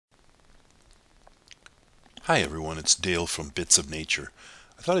Hi everyone, it's Dale from Bits of Nature.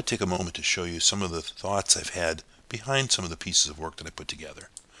 I thought I'd take a moment to show you some of the thoughts I've had behind some of the pieces of work that I put together.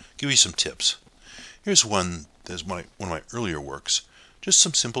 Give you some tips. Here's one that's one of my earlier works. Just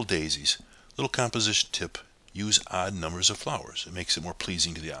some simple daisies. Little composition tip, use odd numbers of flowers. It makes it more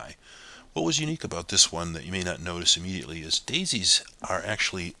pleasing to the eye. What was unique about this one that you may not notice immediately is daisies are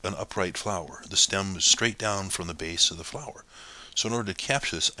actually an upright flower. The stem is straight down from the base of the flower. So in order to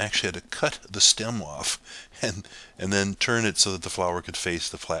capture this, I actually had to cut the stem off and then turn it so that the flower could face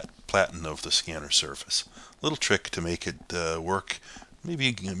the platen of the scanner surface. Little trick to make it work.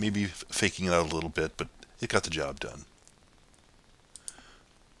 Maybe faking it out a little bit, but it got the job done.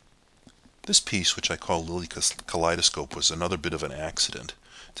 This piece, which I call Lily Kaleidoscope, was another bit of an accident.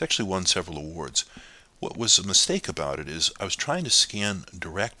 It's actually won several awards. What was a mistake about it is I was trying to scan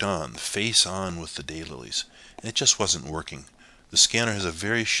direct on, face on with the daylilies, and it just wasn't working. The scanner has a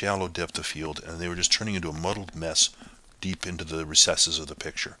very shallow depth of field, and they were just turning into a muddled mess deep into the recesses of the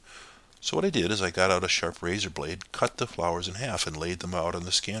picture. So what I did is I got out a sharp razor blade, cut the flowers in half, and laid them out on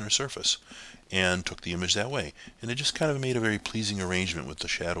the scanner surface, and took the image that way. And it just kind of made a very pleasing arrangement with the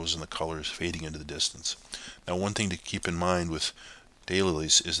shadows and the colors fading into the distance. Now, one thing to keep in mind with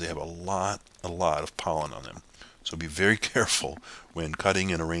daylilies is they have a lot of pollen on them. So be very careful when cutting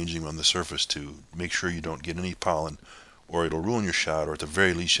and arranging on the surface to make sure you don't get any pollen, or it'll ruin your shot, or at the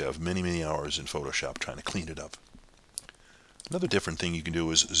very least you have many hours in Photoshop trying to clean it up. Another different thing you can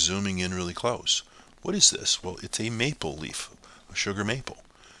do is zooming in really close. What is this? Well, it's a maple leaf, a sugar maple,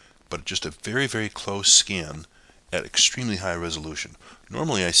 but just a very close scan at extremely high resolution.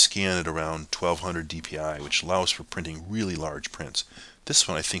 Normally I scan at around 1200 dpi, which allows for printing really large prints. This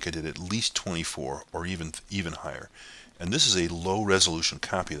one I think I did at least 24 or even higher. And this is a low resolution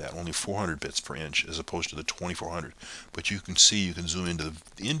copy of that, only 400 bits per inch as opposed to the 2400. But you can zoom into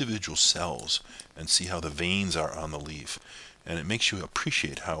the individual cells and see how the veins are on the leaf. And it makes you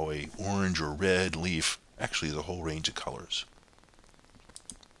appreciate how a orange or red leaf actually is a whole range of colors.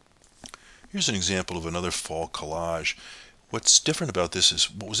 Here's an example of another fall collage. What's different about this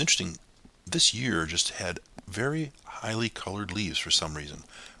is, what was interesting, this year just had very highly colored leaves for some reason.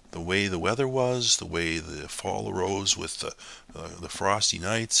 The way the weather was, the way the fall arose with the frosty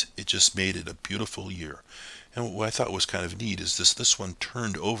nights, it just made it a beautiful year. And what I thought was kind of neat is this one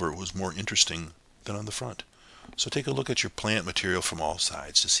turned over was more interesting than on the front. So take a look at your plant material from all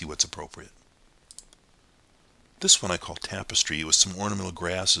sides to see what's appropriate. This one I call Tapestry with some ornamental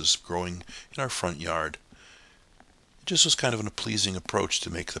grasses growing in our front yard. It just was kind of a pleasing approach to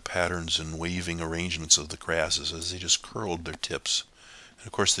make the patterns and waving arrangements of the grasses as they just curled their tips. And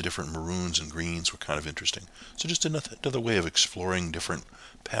of course the different maroons and greens were kind of interesting. So just another way of exploring different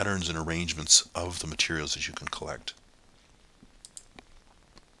patterns and arrangements of the materials that you can collect.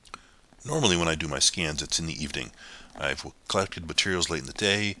 Normally when I do my scans, it's in the evening. I've collected materials late in the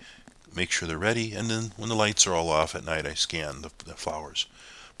day, make sure they're ready, and then when the lights are all off at night, I scan the flowers.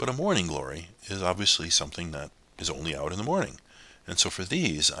 But a morning glory is obviously something that is only out in the morning. And so for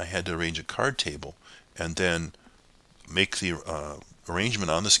these, I had to arrange a card table and then make the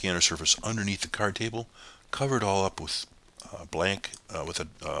arrangement on the scanner surface underneath the card table, cover it all up with with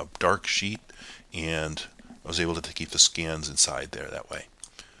a dark sheet, and I was able to keep the scans inside there that way.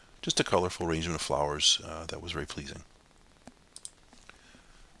 Just a colorful arrangement of flowers that was very pleasing.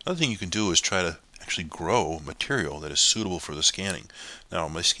 Another thing you can do is try to actually grow material that is suitable for the scanning. Now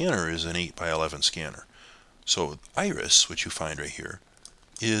my scanner is an 8x11 scanner. So iris, which you find right here,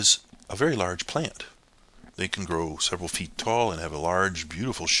 is a very large plant. They can grow several feet tall and have a large,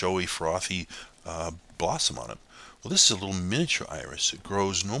 beautiful, showy, frothy blossom on it. Well, this is a little miniature iris. It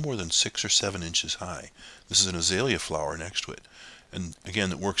grows no more than 6 or 7 inches high. This is an azalea flower next to it. And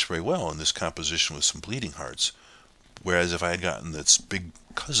again, it works very well in this composition with some bleeding hearts. Whereas if I had gotten its big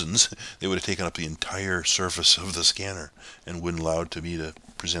cousins, they would have taken up the entire surface of the scanner and wouldn't allow me to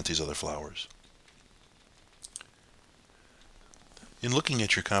present these other flowers. In looking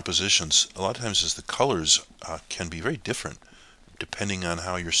at your compositions, a lot of times the colors can be very different depending on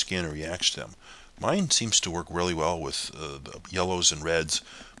how your scanner reacts to them. Mine seems to work really well with the yellows and reds,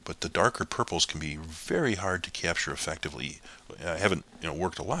 but the darker purples can be very hard to capture effectively. I haven't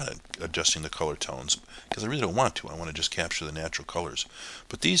worked a lot at adjusting the color tones because I really don't want to. I want to just capture the natural colors.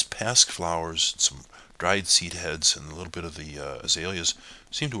 But these pasque flowers, some dried seed heads, and a little bit of the azaleas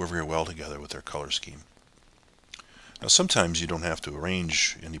seem to work very well together with their color scheme. Now sometimes you don't have to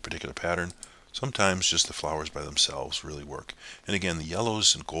arrange any particular pattern. Sometimes just the flowers by themselves really work. And again, the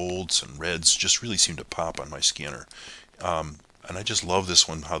yellows and golds and reds just really seem to pop on my scanner. And I just love this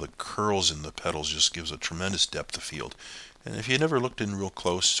one, how the curls in the petals just gives a tremendous depth of field. And if you never looked in real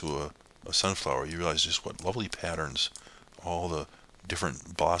close to a a sunflower, you realize just what lovely patterns all the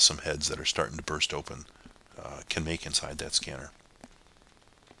different blossom heads that are starting to burst open can make inside that scanner.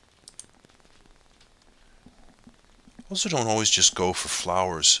 Also, don't always just go for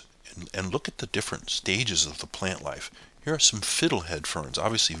flowers and look at the different stages of the plant life. Here are some fiddlehead ferns,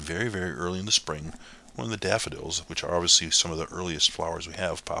 obviously very, very early in the spring. One of the daffodils, which are obviously some of the earliest flowers we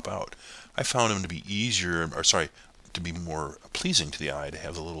have, pop out. I found them to be to be more pleasing to the eye, to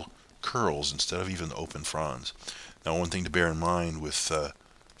have the little curls instead of even the open fronds. Now, one thing to bear in mind with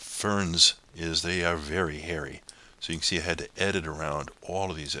ferns is they are very hairy. So you can see I had to edit around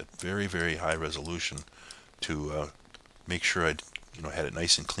all of these at very, very high resolution to make sure I had it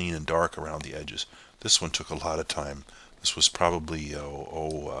nice and clean and dark around the edges. This one took a lot of time. This was probably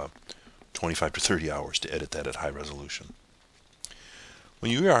 25 to 30 hours to edit that at high resolution.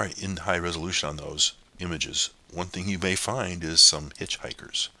 When you are in high resolution on those images, one thing you may find is some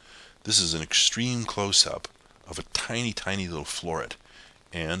hitchhikers. This is an extreme close-up of a tiny, tiny little floret.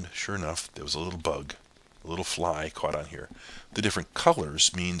 And sure enough, there was a little bug, a little fly caught on here. The different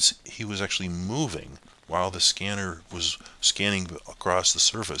colors means he was actually moving while the scanner was scanning across the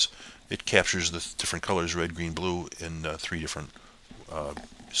surface. It captures the different colors, red, green, blue, in 3 different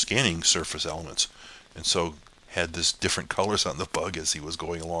scanning surface elements. And so had this different colors on the bug as he was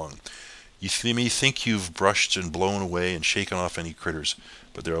going along. You may think you've brushed and blown away and shaken off any critters,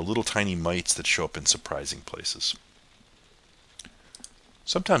 but there are little tiny mites that show up in surprising places.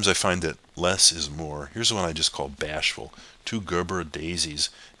 Sometimes I find that less is more. Here's one I just call bashful. 2 Gerber daisies.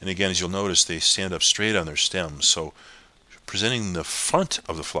 And again, as you'll notice, they stand up straight on their stems. So presenting the front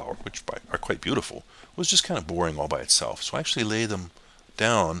of the flower, which are quite beautiful, was just kind of boring all by itself. So I actually lay them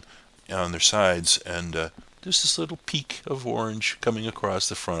down on their sides, and there's this little peak of orange coming across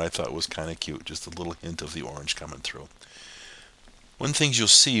the front. I thought was kind of cute, just a little hint of the orange coming through. One of the things you'll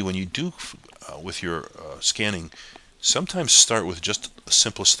see when you do with your scanning, sometimes start with just the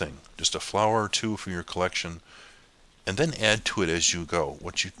simplest thing, just a flower or 2 from your collection, and then add to it as you go.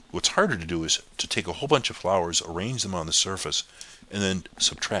 What's harder to do is to take a whole bunch of flowers, arrange them on the surface, and then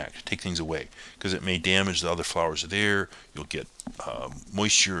subtract, take things away, because it may damage the other flowers there. You'll get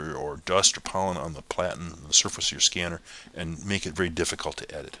moisture or dust or pollen on the platen, the surface of your scanner, and make it very difficult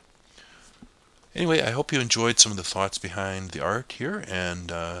to edit. Anyway, I hope you enjoyed some of the thoughts behind the art here,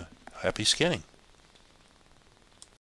 and happy scanning.